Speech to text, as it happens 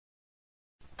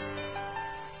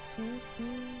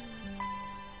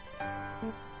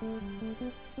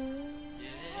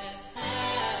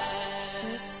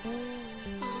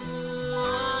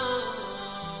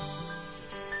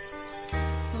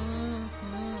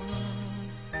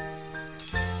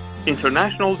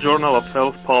International Journal of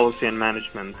Health Policy and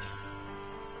Management.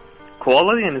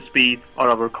 Quality and speed are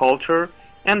our culture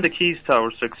and the keys to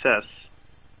our success.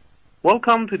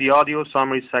 Welcome to the audio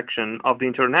summary section of the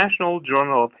International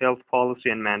Journal of Health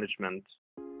Policy and Management.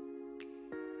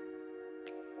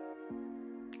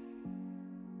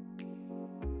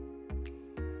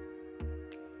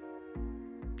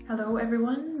 Hello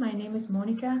everyone, my name is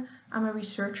Monika. I'm a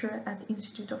researcher at the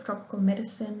Institute of Tropical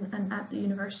Medicine and at the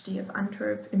University of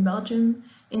Antwerp in Belgium.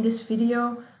 In this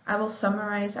video, I will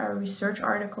summarize our research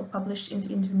article published in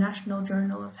the International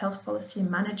Journal of Health Policy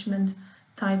and Management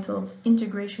titled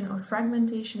Integration or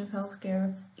Fragmentation of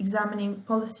Healthcare, Examining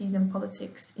Policies and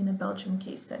Politics in a Belgian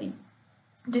Case Study.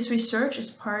 This research is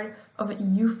part of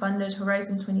an EU-funded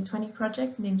Horizon 2020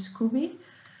 project named SCOOBY,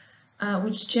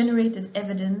 which generated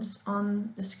evidence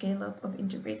on the scale-up of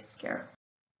integrated care.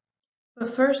 But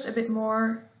first, a bit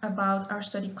more about our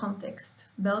study context.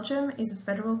 Belgium is a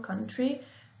federal country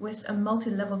with a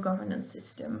multi-level governance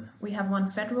system. We have 1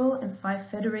 federal and 5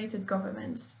 federated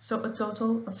governments, so a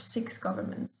total of 6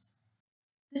 governments.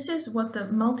 This is what the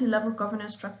multi-level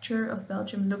governance structure of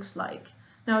Belgium looks like.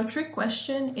 Now, a trick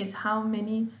question is how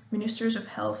many ministers of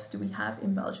health do we have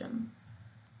in Belgium?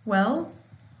 Well,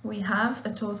 we have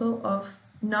a total of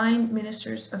 9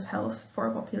 ministers of health for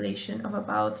a population of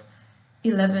about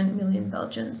 11 million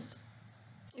Belgians.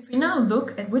 If we now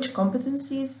look at which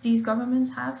competencies these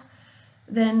governments have,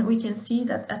 then we can see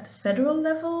that at the federal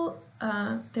level,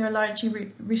 they're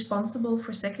largely responsible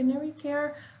for secondary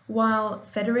care, while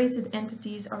federated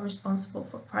entities are responsible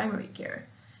for primary care.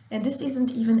 And this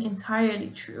isn't even entirely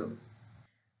true.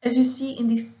 As you see in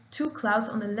these 2 clouds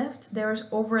on the left, there is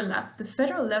overlap. The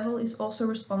federal level is also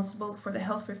responsible for the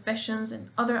health professions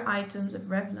and other items of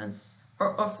relevance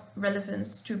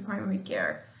to primary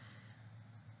care.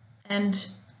 And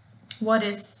what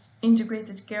is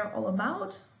integrated care all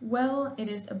about? Well, it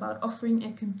is about offering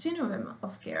a continuum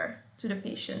of care to the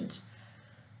patient.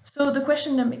 So the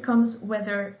question then becomes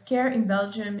whether care in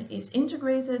Belgium is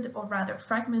integrated or rather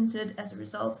fragmented as a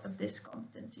result of this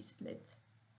competency split.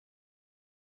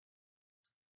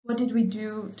 What did we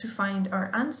do to find our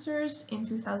answers? In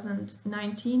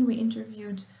 2019, we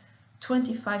interviewed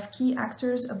 25 key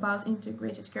actors about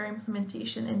integrated care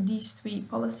implementation and these 3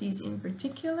 policies in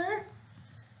particular.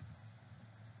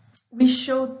 We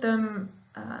showed them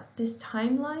this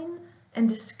timeline and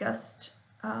discussed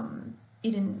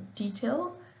it in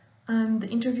detail. The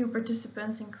interview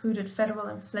participants included federal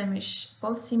and Flemish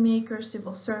policymakers,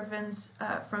 civil servants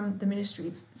from the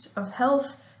Ministries of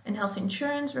Health and Health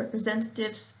Insurance,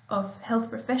 representatives of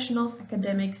health professionals,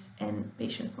 academics, and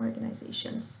patient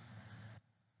organizations.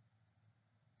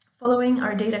 Following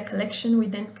our data collection, we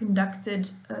then conducted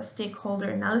a stakeholder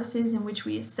analysis in which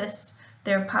we assessed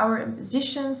their power and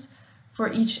positions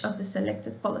for each of the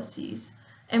selected policies.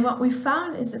 And what we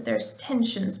found is that there's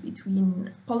tensions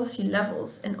between policy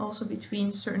levels and also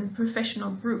between certain professional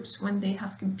groups when they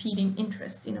have competing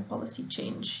interests in a policy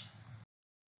change.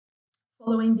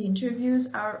 Following the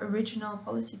interviews, our original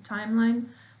policy timeline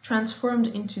transformed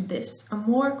into this, a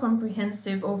more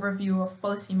comprehensive overview of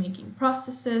policymaking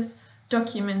processes,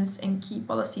 documents, and key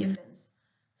policy events,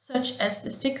 such as the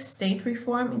 6th state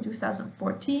reform in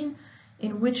 2014,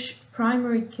 in which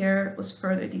primary care was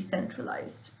further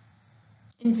decentralized.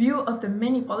 In view of the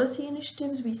many policy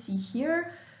initiatives we see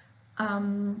here,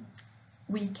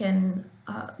 we can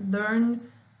learn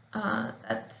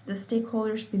that the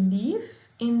stakeholders believe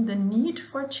in the need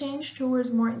for change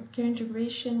towards more care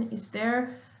integration is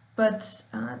there, but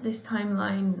this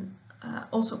timeline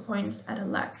also points at a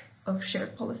lack of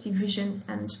shared policy vision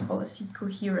and policy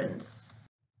coherence.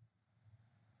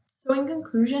 So in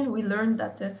conclusion, we learned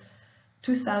that the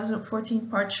 2014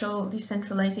 partial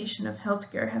decentralization of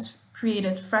healthcare has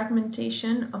created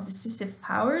fragmentation of decisive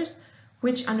powers,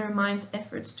 which undermines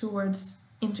efforts towards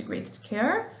integrated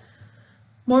care.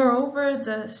 Moreover,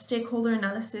 the stakeholder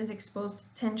analysis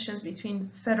exposed tensions between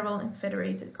federal and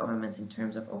federated governments in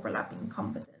terms of overlapping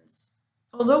competence.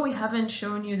 Although we haven't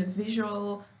shown you the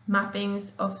visual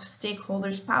mappings of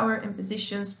stakeholders' power and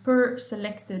positions per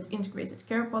selected integrated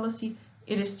care policy,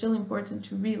 it is still important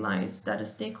to realize that a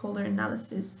stakeholder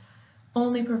analysis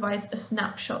only provides a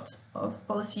snapshot of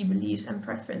policy beliefs and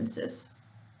preferences.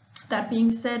 That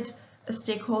being said, a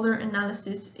stakeholder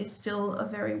analysis is still a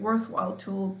very worthwhile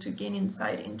tool to gain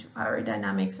insight into power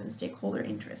dynamics and stakeholder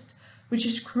interest, which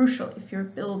is crucial if you're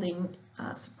building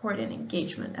support and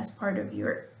engagement as part of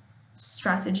your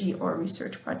strategy or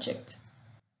research project.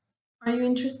 Are you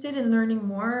interested in learning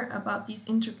more about these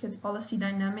intricate policy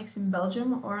dynamics in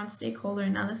Belgium or on stakeholder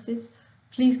analysis?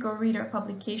 Please go read our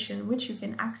publication, which you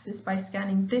can access by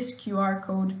scanning this QR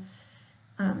code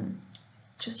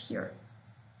just here.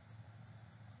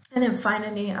 And then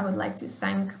finally, I would like to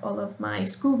thank all of my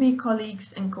Scooby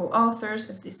colleagues and co-authors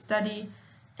of this study,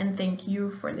 and thank you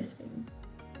for listening.